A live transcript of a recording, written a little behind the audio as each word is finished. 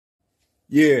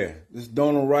Yeah, this is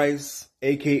Donald Rice,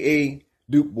 aka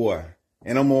Duke Boy,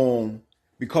 and I'm on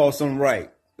Because I'm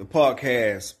Right, the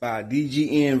podcast by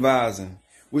DGN Vising,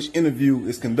 which interview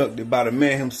is conducted by the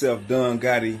man himself, Don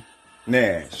Gotti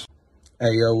Nash.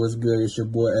 Hey yo, what's good? It's your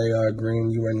boy AR Green.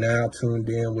 You are now tuned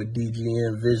in with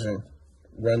DGN Vision.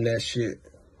 Run that shit.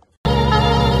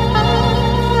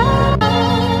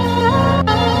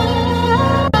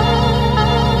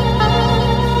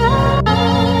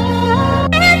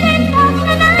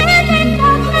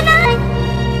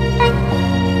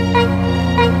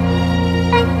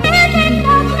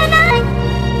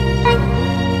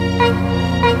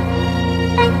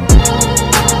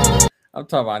 I'm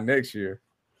talking about next year.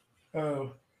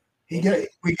 Oh, we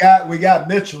got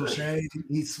Mitchell, Shane.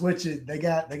 He switching. They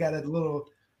got a little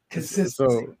consistency.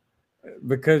 So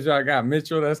because y'all got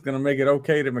Mitchell, that's gonna make it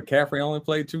okay that McCaffrey only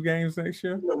played 2 games next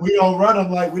year. We don't run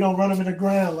him in the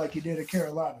ground like he did at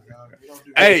Carolina. We don't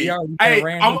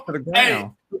do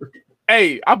that.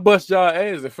 Hey, I bust y'all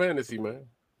ass in fantasy, man.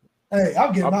 Hey,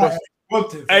 I'm getting my ass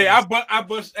whooped. Hey, I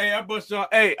bust y'all.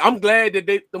 Hey, I'm glad that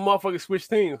the motherfuckers switched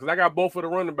teams because I got both of the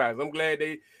running backs. I'm glad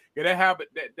that happened.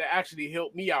 That actually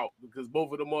helped me out because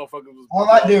both of the motherfuckers was. All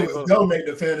I did was donate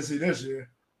to fantasy this year.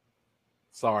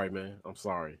 Sorry, man. I'm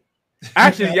sorry.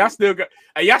 Actually, y'all still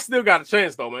got a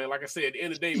chance though, man. Like I said, at the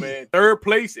end of the day, man, third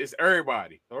place is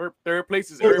everybody. Third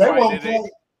place is everybody.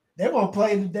 They won't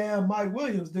play the damn Mike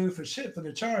Williams dude for shit for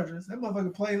the Chargers. That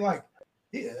motherfucker play like,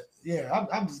 yeah.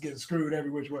 I'm just getting screwed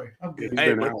every which way. I'm good.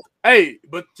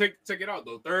 But check it out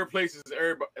though. Third place is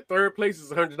everybody. Third place is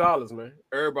 $100, man.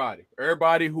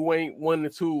 Everybody who ain't 1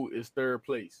 and 2 is third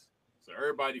place. So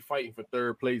everybody fighting for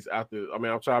third place after. I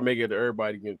mean, I'm trying to make it that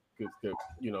everybody can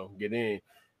get in.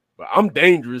 But I'm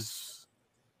dangerous.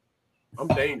 I'm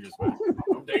dangerous, man.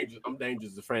 I'm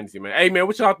dangerous to fantasy, man. Hey, man,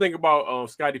 what y'all think about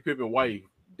Scottie Pippen wife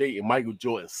dating Michael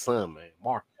Jordan's son, man,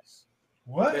 Marcus?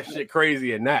 What? That shit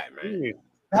crazy and that, man.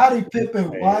 Scottie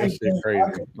Pippen wife. That shit crazy.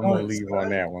 I'm gonna leave on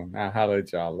that one. I'll holler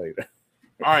at y'all later.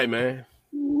 All right, man.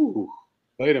 Ooh,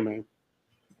 later, man.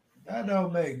 That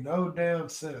don't make no damn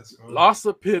sense. Bro.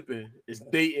 Larsa Pippen is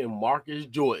dating Marcus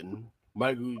Jordan,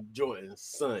 Michael Jordan's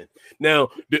son. Now,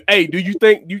 do you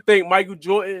think Michael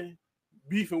Jordan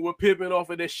beefing with Pippen off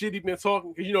of that shit he been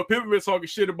talking? Because Pippen been talking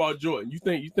shit about Jordan. You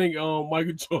think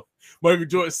Michael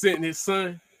Jordan sent his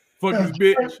son? Fuck his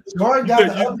bitch. Jordan got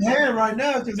the upper hand right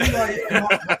now because he's like,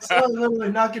 my son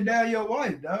literally knocking down your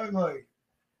wife, dog. Like,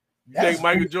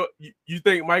 you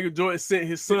think Michael Jordan sent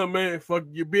his son, man, fuck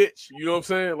your bitch? You know what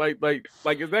I'm saying?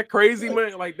 Like is that crazy,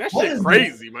 man? Like that shit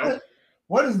crazy, man.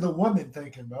 What is the woman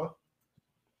thinking, bro?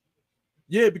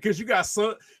 Yeah, because you got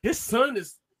son. His son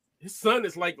is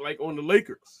like on the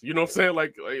Lakers. You know what I'm saying?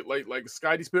 Like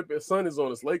Scottie Pippen's son is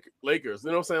on his Lakers. You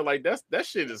know what I'm saying? Like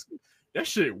that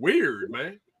shit weird,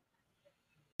 man.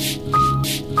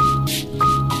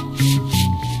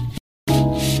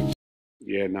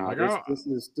 Yeah, nah.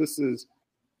 This is.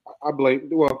 I blame.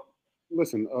 Well,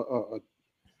 listen.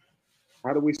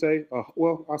 How do we say?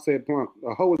 Well, I said blunt.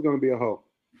 A hoe is going to be a hoe.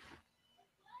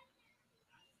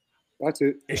 That's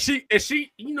it. And she,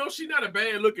 she's not a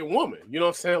bad looking woman. You know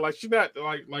what I'm saying? Like she's not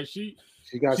like she.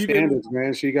 She got standards,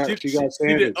 man. She got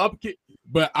standards.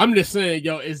 But I'm just saying,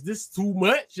 yo, is this too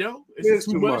much, yo? Is this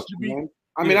too much to be? Man.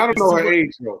 I mean, I don't know her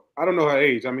age, though. I don't know her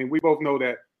age. I mean, we both know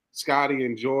that Scottie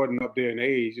and Jordan up there in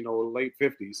age, late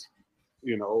 50s.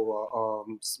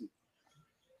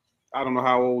 I don't know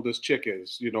how old this chick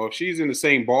is. If she's in the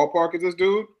same ballpark as this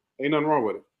dude, ain't nothing wrong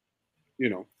with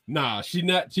it. Nah, she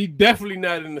not. She definitely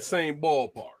not in the same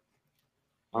ballpark.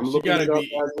 I'm looking it up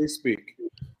as we speak.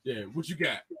 Yeah, what you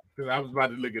got? Because I was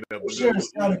about to look it up. Sure,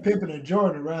 Scottie Pippen and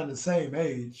Jordan around the same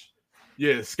age.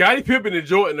 Yeah, Scottie Pippen and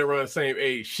Jordan are around the same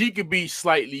age. She could be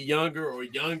slightly younger,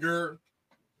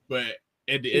 but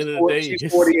at the end of the day,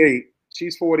 she's 48.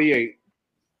 She's 48.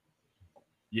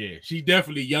 Yeah, she's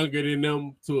definitely younger than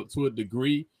them to a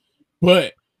degree,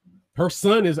 but her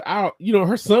son is out.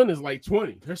 Her son is like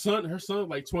 20. Her son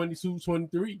like 22,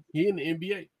 23. He in the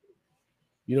NBA.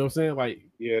 You know what I'm saying? Like,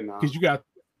 yeah, nah. Because you got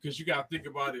to think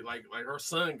about it. Like her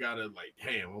son gotta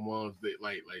damn, my mom's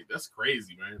like that's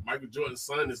crazy, man. Michael Jordan's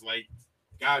son is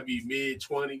gotta be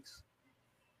mid-20s.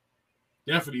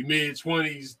 Definitely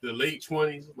mid-20s, the late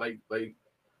 20s. Like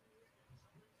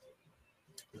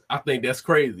I think that's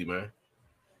crazy, man.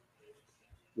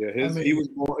 Yeah, he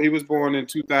was born in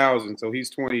 2000, so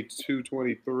he's 22,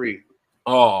 23.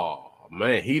 Oh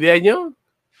man, he that young?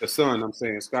 The son, I'm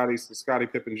saying, Scottie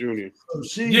Pippen Jr. So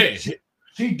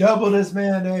she doubled this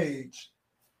man's age,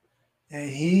 and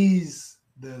he's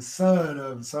the son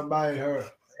of somebody her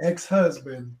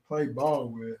ex-husband played ball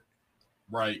with.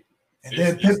 Right. And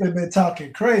then Pippen been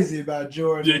talking crazy about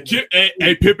Jordan. Yeah,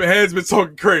 hey, Pippen has been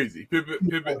talking crazy. Pippen's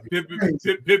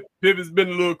been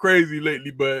a little crazy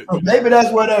lately, but maybe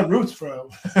that's where that root's from.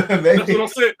 That's what I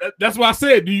said. That's why I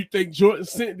said, do you think Jordan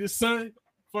sent this son?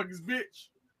 Fuck his bitch.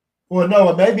 Well,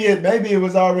 no, maybe it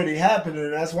was already happening,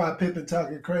 and that's why Pippen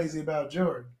talking crazy about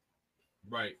Jordan.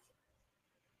 Right.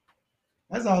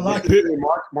 That's all I can.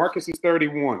 Marcus is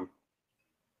 31.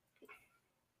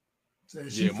 So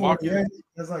Marcus.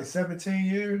 That's like 17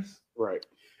 years. Right.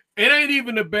 It ain't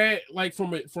even a bad, like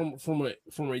from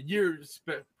a year's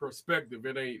perspective,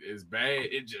 it ain't as bad.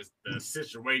 It just the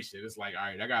situation. It's like, all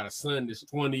right, I got a son that's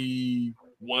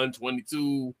 21,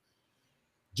 22.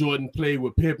 Jordan played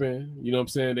with Pippen. You know what I'm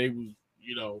saying? They was,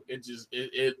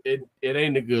 it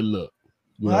ain't a good look.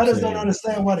 Well, I just don't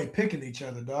understand why they picking each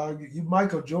other, dog. You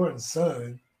Michael Jordan's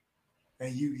son.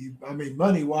 And you, I mean,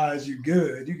 money wise, you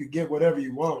good. You could get whatever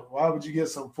you want. Why would you get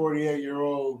some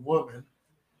 48-year-old woman?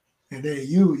 And then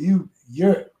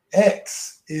your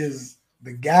ex is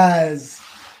the guy's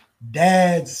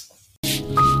dad's.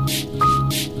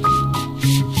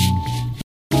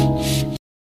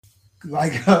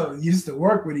 Like used to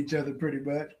work with each other pretty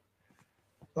much.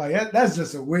 Like that's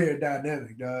just a weird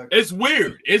dynamic, dog. It's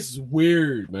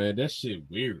weird, man. That shit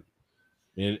weird.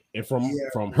 And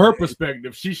from her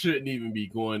perspective, she shouldn't even be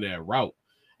going that route.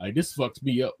 Like this fucks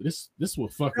me up. This will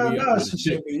fuck me up.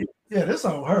 Yeah, this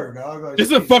on her, dog. Like, this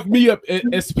will fuck me up.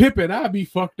 As Pippen, I'd be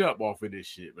fucked up off of this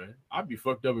shit, man. I'd be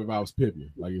fucked up if I was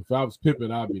Pippen. Like if I was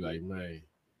Pippen, I'd be like, man,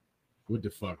 what the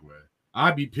fuck, man?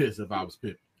 I'd be pissed if I was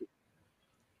Pippen.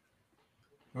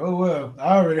 Oh well,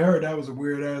 I already heard that was a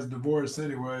weird ass divorce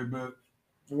anyway, but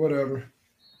whatever.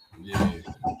 Yeah.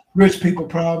 Rich people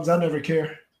problems. I never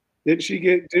care. Didn't she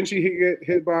get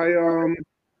hit by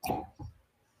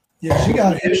Yeah, she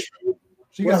got hit.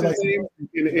 She got like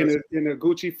in a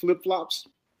Gucci flip flops.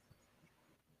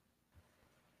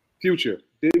 Future.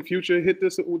 Didn't Future hit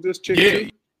this with this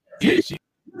chick? Yeah,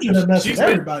 she's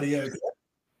everybody else.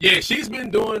 Yeah, she's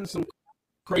been doing some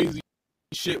crazy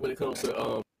shit when it comes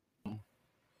to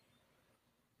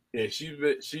yeah,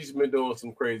 she's been doing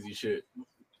some crazy shit.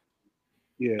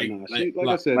 Yeah, like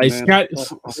I said, like man,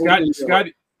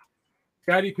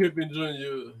 Scottie Pippen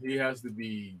Jr., he has to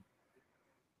be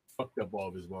fucked up all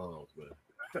of his moms, man.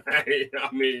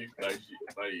 I mean,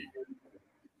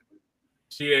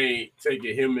 she ain't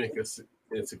taking him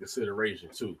into consideration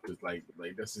too, because like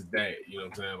that's his dad. You know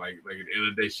what I'm saying? Like at the end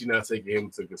of the day, she's not taking him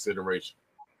into consideration.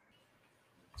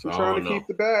 So she's trying to keep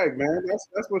the bag, man.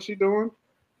 That's what she's doing.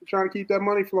 She's trying to keep that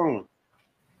money flowing.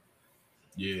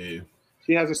 Yeah.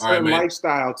 She has a certain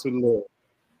lifestyle to live.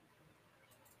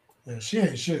 Yeah, she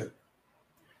ain't shit.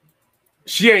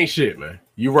 She ain't shit, man.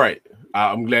 You're right.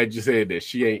 I'm glad you said that.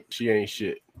 She ain't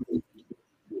shit.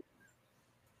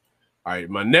 All right,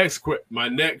 my next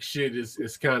shit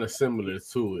is kind of similar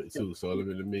to it too. So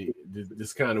let me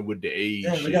this kind of with the age.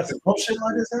 Yeah, they got some more shit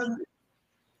like this happening.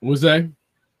 What's that?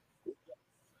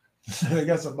 They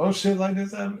got some more shit like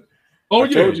this happening. Oh, I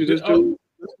told you this dude,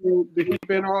 he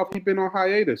been on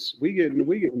hiatus. We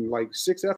getting like 6